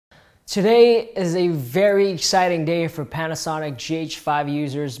Today is a very exciting day for Panasonic GH5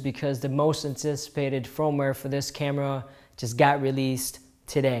 users because the most anticipated firmware for this camera just got released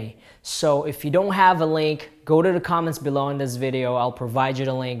today. So if you don't have a link, go to the comments below in this video. I'll provide you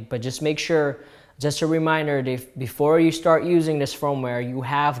the link, but just make sure, just a reminder, that before you start using this firmware, you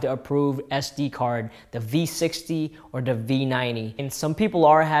have the approved SD card, the V60 or the V90. And some people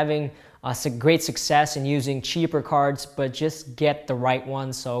are having great success in using cheaper cards, but just get the right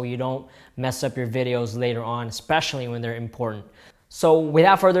one so you don't mess up your videos later on, especially when they're important. So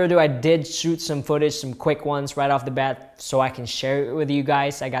without further ado, I did shoot some footage, some quick ones right off the bat so I can share it with you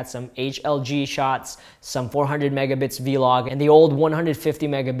guys. I got some HLG shots, some 400 megabits vlog, and the old 150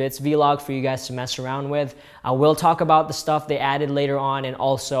 megabits vlog for you guys to mess around with. I will talk about the stuff they added later on and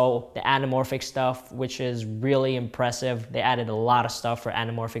also the anamorphic stuff, which is really impressive. They added a lot of stuff for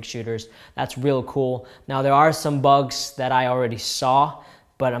anamorphic shooters. That's real cool. Now there are some bugs that I already saw,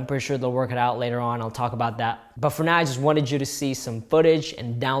 but I'm pretty sure they'll work it out later on. I'll talk about that. But for now, I just wanted you to see some footage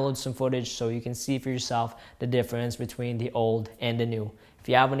and download some footage so you can see for yourself the difference between the old and the new. If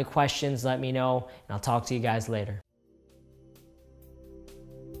you have any questions, let me know, and I'll talk to you guys later.